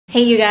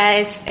Hey you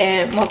guys,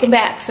 and welcome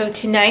back. So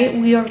tonight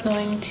we are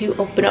going to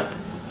open up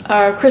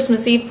our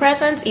Christmas Eve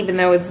presents, even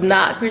though it's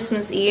not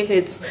Christmas Eve,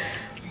 it's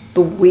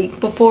the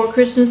week before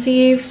Christmas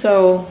Eve.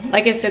 So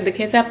like I said, the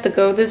kids have to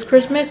go this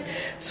Christmas,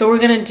 so we're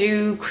gonna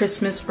do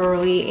Christmas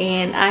early,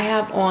 and I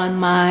have on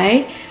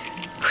my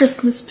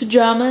Christmas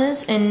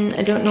pajamas, and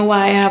I don't know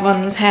why I have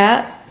on this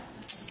hat.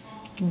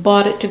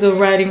 Bought it to go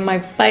riding my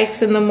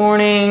bikes in the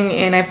morning,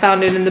 and I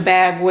found it in the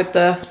bag with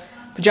the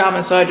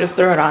pajamas, so I just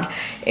threw it on.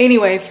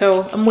 Anyway,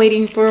 so I'm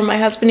waiting for my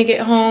husband to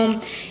get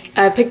home.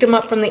 I picked him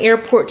up from the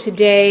airport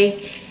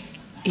today.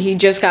 He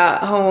just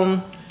got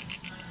home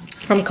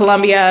from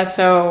Colombia,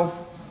 so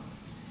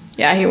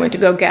yeah, he went to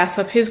go gas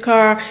up his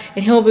car,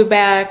 and he'll be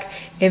back,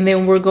 and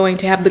then we're going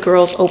to have the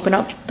girls open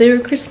up their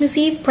Christmas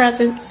Eve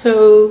presents.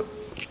 So,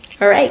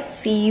 all right,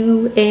 see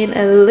you in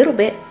a little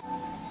bit.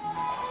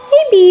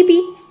 Hey,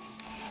 baby.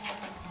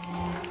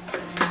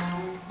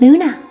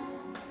 Luna,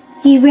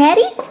 you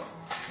ready?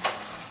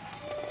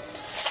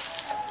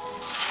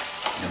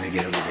 Let me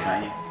get over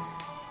behind you.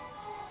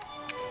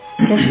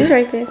 Yeah, she's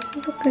right there.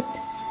 She's so good.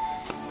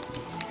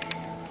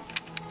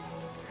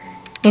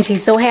 And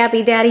she's so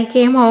happy Daddy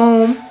came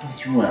home.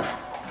 What you want?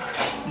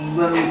 You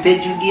want me to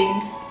pet you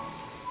again?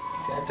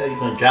 See, I thought you were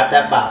going to drop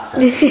that box.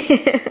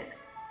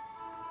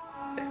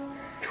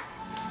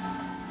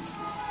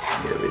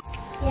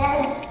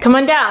 Yes. Come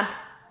on down.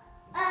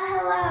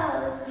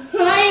 Hello.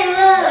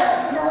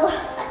 Hello.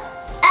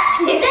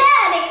 Daddy.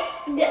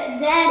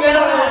 Daddy.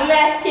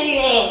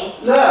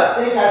 Look,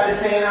 they got the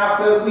same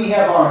outfit we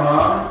have on,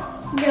 Mom.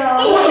 No.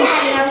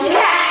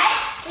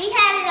 We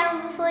had it on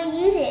before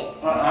you did.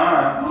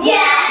 Yeah.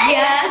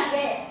 Yes.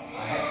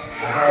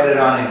 I had it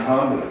on in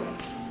Colombia.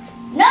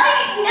 No,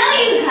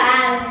 you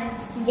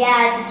haven't.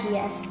 Yeah,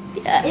 yes.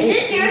 Is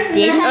this yours?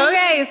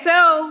 Okay, so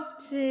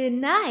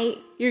tonight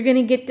you're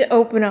gonna get to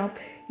open up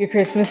your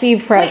Christmas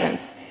Eve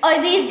presents. Are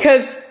these?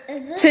 Because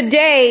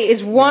today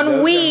is those one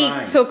are week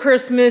mine. till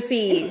Christmas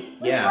Eve.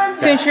 Yeah.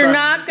 Since you're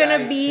not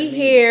gonna be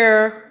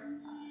here,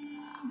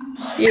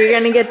 you're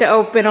gonna get to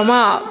open them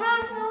up.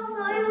 I'm so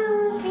sorry we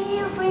won't be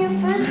here for your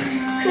first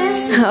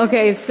Christmas.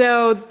 Okay,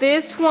 so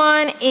this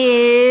one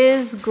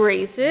is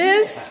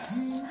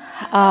Grace's.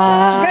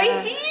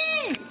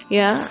 Gracie!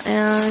 Yeah,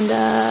 and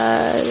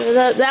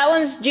that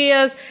one's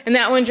Gia's, and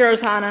that one's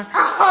yours, Hannah.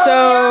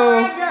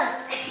 So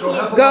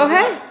go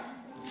ahead.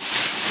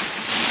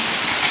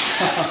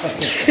 I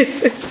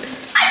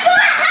got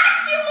a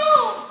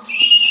Hatchimal!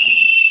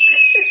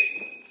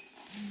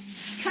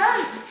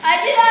 Come. I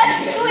did not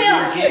squeal.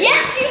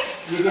 Yes,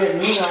 You get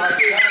me on.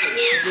 You guys,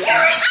 look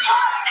at it!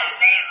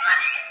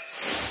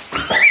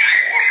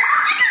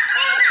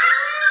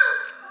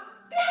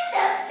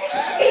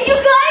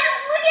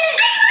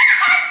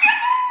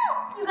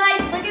 You guys,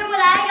 look at what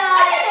I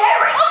got! I got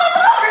Harry! Oh my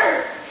god!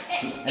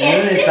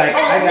 And then it's like, I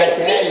got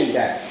Daddy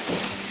that.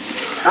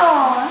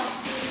 Aww.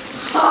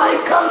 Hi,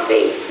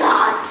 comfy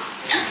socks!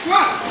 I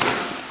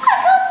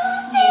got some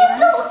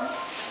sandals!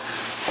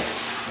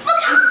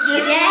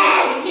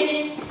 Yes!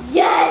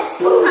 Yes!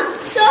 Boots!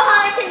 So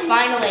high can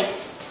Finally,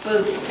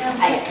 boots.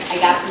 I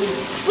got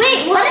boots.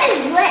 Wait, what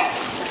is this?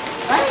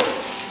 What is...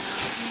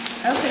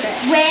 Open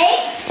it.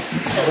 Wait!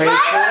 Wait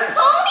My for it.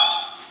 pony?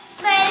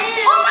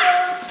 Oh my...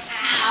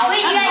 Ow.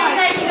 Wait, you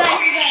guys.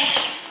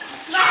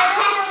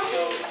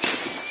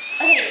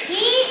 Okay,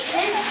 he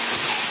is...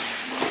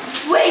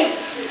 Wait!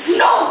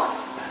 No,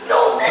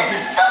 this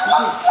is the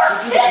most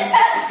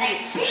fantastic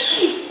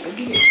piece!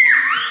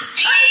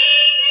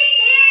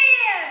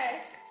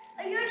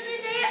 Are you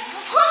actually there?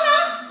 Hold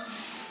on!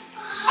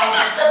 I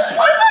got the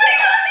point!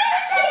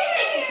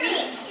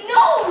 Beats?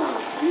 No!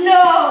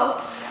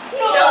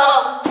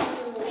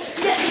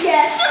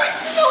 Yes!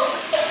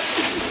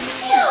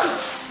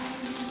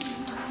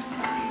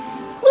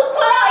 Look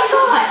what I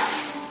got!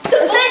 The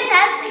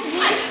fantastic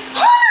beats!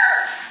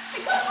 I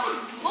got some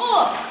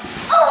more!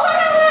 Oh,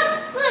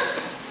 look!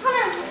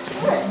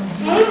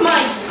 Oh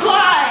my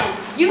god!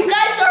 You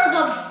guys are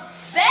the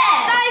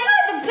best! Guys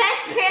are the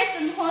best parents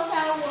in the whole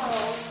entire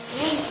world.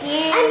 Thank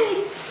you.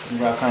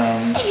 You're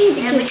welcome.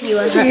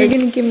 You're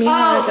gonna give me a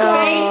hug.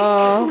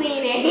 Oh,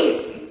 cleaning.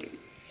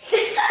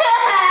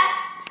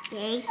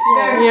 Thank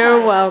you. You're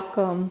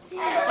welcome.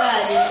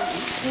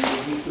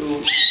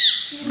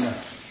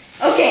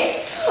 Okay.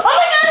 Oh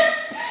my god!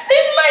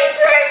 This is my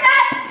first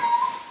hat!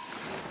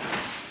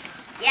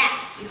 Yeah,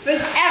 your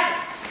first ever.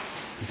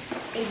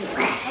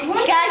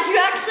 Guys, you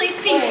actually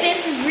think this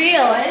is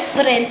real,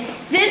 but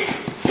this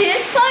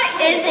part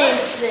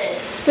isn't.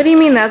 What do you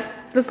mean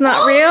that's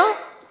not real?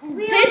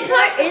 This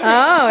part isn't.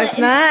 Oh, it's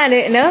not. I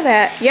didn't know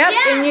that. Yep,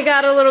 Yeah. and you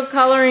got a little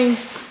coloring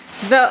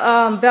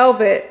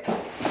velvet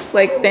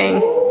like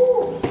thing.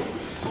 Oh,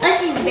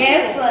 she's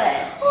barefoot.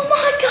 Oh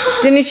my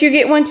god. Didn't you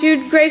get one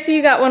too, Gracie?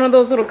 You got one of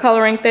those little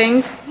coloring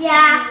things?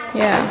 Yeah.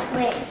 Yeah.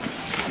 Wait.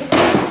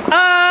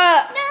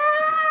 Uh, No.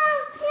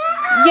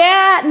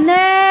 yeah,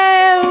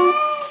 no.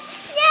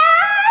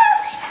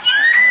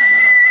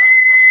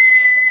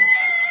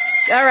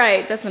 All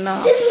right, that's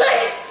enough. I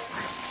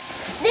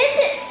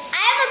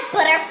have a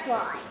butterfly.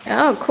 butterfly.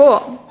 Oh,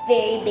 cool.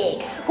 Very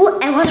big. Ooh,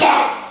 I want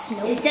yes.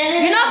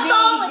 You're not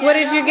falling. What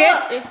did you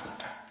get? I'll name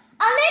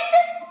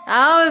this.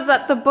 Oh, is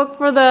that the book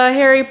for the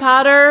Harry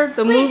Potter,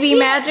 the movie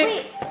magic?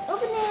 Wait,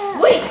 open it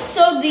up. Wait,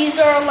 so these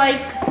are like.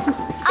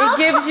 It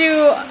gives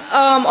you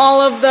all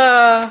of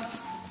the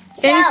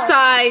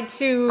inside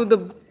to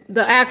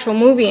the actual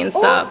movie and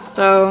stuff.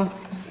 So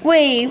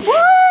Wait, what?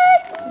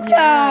 yeah.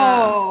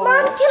 No.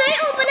 Mom, can I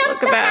open up Look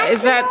the at that.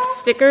 Is that Hatchimal?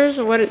 stickers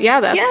or what? Yeah,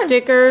 that's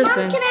stickers. Mom,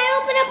 And can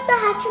I open up the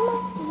Hatchimal?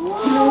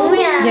 Whoa.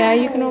 yeah,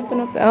 you can open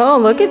up. Oh,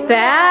 look at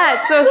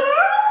that. So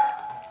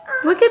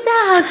look at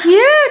that. How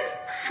cute.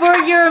 For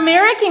your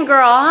American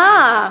girl,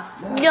 huh?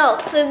 No,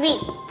 for me.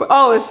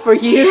 Oh, it's for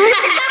you.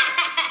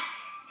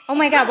 Oh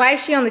my God, why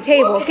is she on the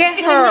table? Get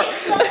her. No,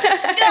 wait, no.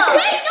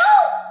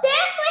 They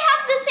actually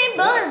have the same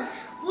buzz.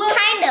 Look,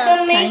 Kind of.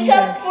 the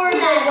makeup for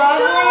the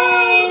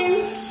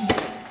goblins.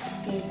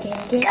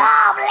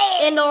 Goblin.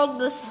 And all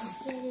this.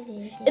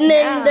 And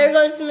then there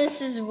goes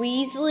Mrs.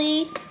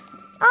 Weasley.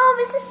 Oh,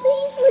 Mrs.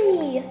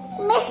 Weasley.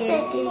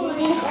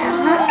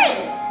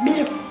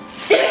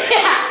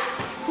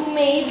 Who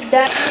made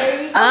that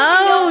Harry?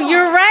 Oh,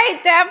 you're right.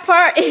 That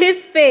part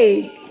is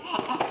fake.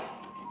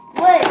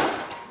 What?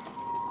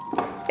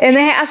 And the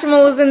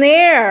Hatchimal is in the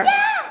air.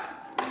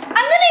 I'm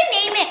gonna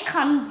name it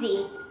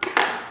Clumsy.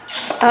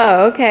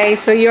 Oh, okay.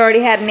 So you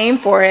already had a name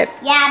for it.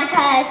 Yeah,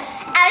 because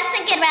I was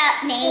thinking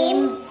about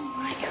names.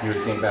 You were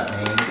thinking about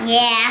names?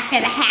 Yeah,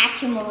 for the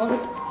Hatchimal.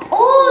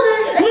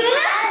 Oh,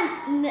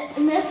 there's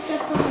messed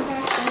up on the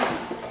back.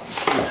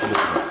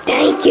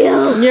 Thank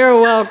you. You're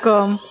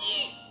welcome.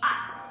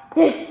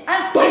 I'm just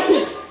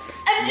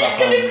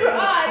gonna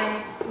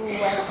cry. I'm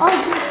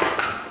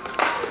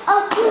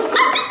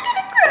just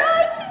gonna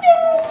cry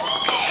today.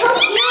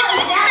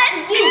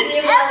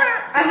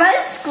 I might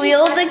have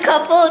squealed a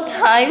couple of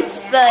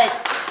times, but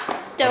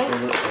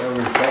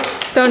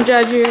Don't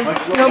judge you.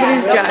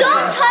 Nobody's judging.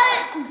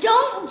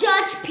 Don't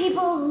judge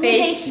people who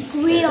they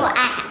squeal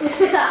at.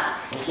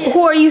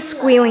 Who are you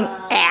squealing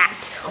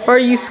at? Or are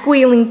you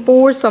squealing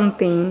for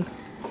something?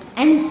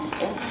 I'm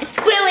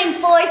squealing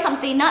for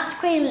something, not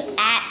squealing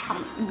at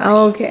something.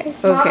 Okay,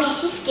 okay. Mommy,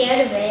 she's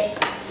scared of it.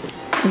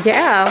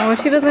 Yeah, well,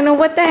 she doesn't know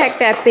what the heck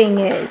that thing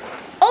is.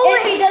 oh,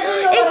 he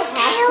doesn't know Its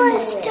tail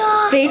is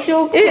stuck.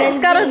 facial It's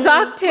got a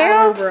duck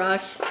tail.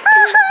 brush. It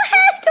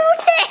has no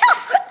tail.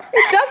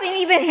 It doesn't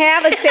even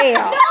have a tail.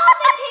 No,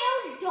 the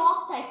tail's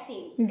docked, I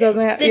think. It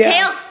doesn't have, The yeah.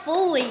 tail's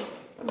fully.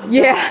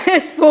 Yeah,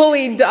 it's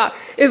fully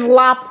it's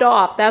lopped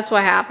off. That's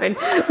what happened.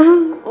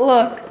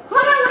 Look.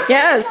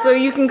 Yeah, so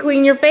you can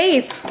clean your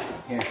face.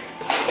 Here.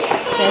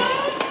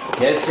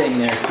 The other thing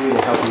there too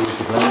to help you with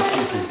the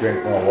blemishes is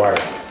drink more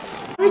water.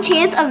 Have a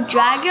chance of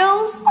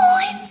Dragos? Oh, I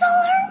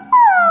saw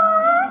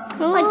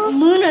her. Like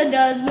Luna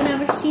does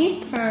whenever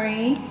she's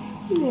purring.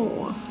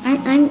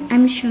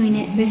 I'm showing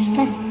it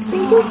respect.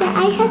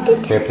 I have to.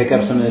 Here, pick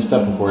up some of this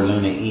stuff before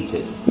Luna eats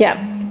it. Yeah,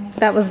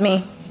 that was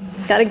me.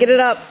 Gotta get it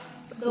up.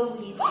 The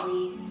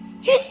Weasleys.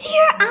 You see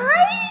her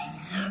eyes?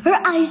 Her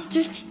eyes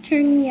just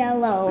turn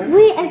yellow.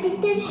 Wait, I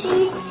think that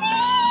she's.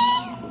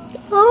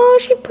 Oh,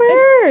 she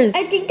purrs.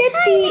 I think that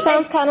the.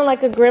 Sounds kind of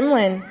like a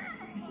gremlin.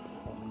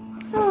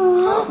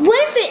 Oh,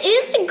 what if it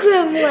is a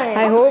gremlin?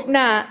 I hope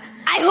not.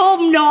 I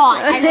hope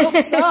not. I hope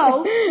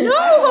so. No,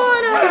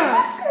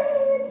 Hannah.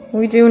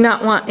 We do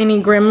not want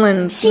any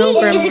gremlins. She No is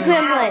a gremlins.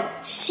 gremlin.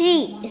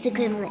 She is a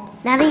gremlin.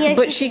 Not a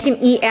But she can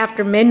eat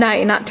after midnight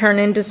and not turn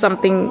into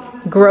something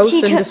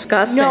gross and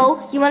disgusting. No,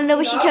 you want to know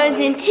what she turns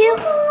into?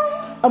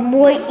 A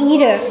more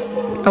eater.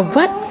 A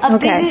what? A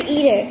Okay. bigger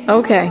eater.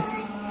 Okay.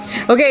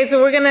 Okay,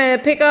 so we're gonna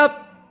pick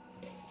up.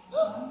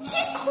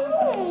 She's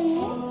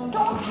cold.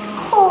 Don't be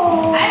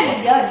cold.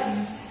 I'm done.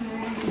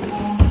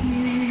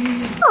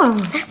 Oh.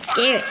 That's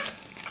scary.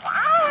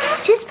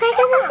 Just pack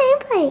in the same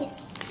place.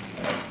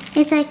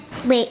 It's like,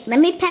 wait, let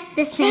me pack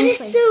the same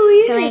place so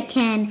weird. so I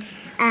can,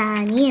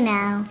 you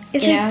know,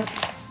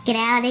 get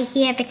out of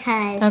here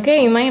because.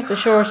 Okay, you might have to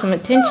show her some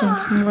attention,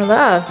 some more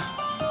love.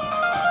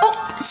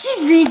 Oh,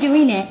 she's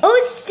redoing it. Oh,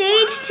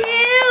 stage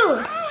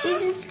 2.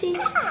 She's in stage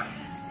 2.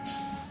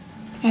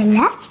 I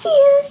love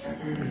yous.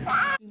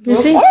 You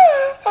see?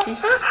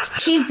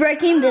 She's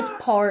breaking this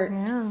part.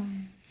 Yeah.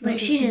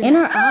 But she's in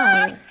her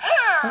eye.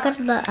 Look at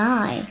the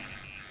eye.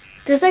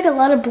 There's like a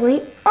lot of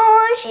blink.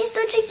 Oh, she's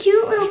such a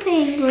cute little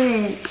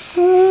penguin.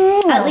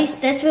 At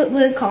least that's what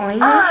we're calling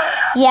her.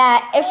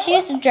 Yeah, if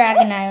she's a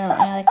dragon, I don't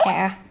really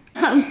care.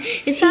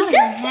 She's so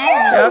cute.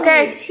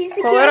 Okay. She's the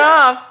Pull cutest. it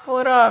off. Pull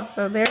it off.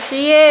 So there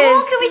she is.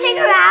 Oh, can we take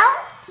her out?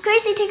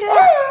 Gracie, take her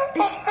out.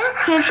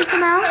 Can she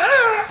come out?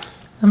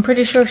 I'm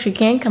pretty sure she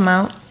can come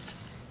out.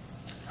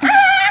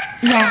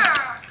 Yeah.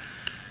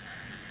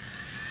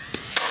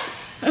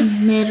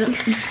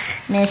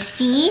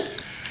 Missy.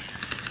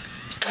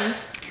 Come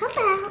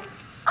out.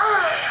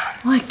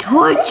 What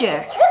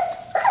torture?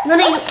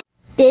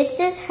 This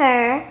is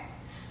her.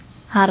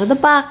 Out of the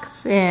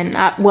box and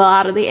well,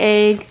 out of the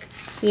egg,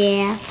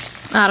 Yeah.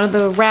 out of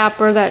the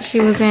wrapper that she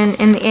was in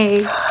the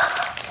egg.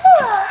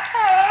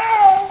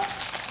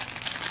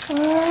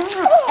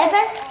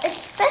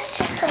 It's best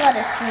just to let her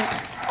to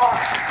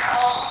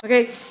sleep.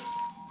 Okay.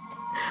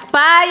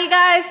 Bye, you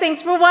guys.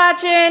 Thanks for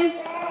watching.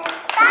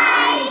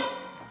 Bye.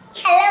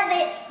 I love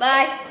it.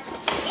 Bye.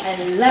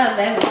 I love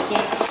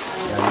everything.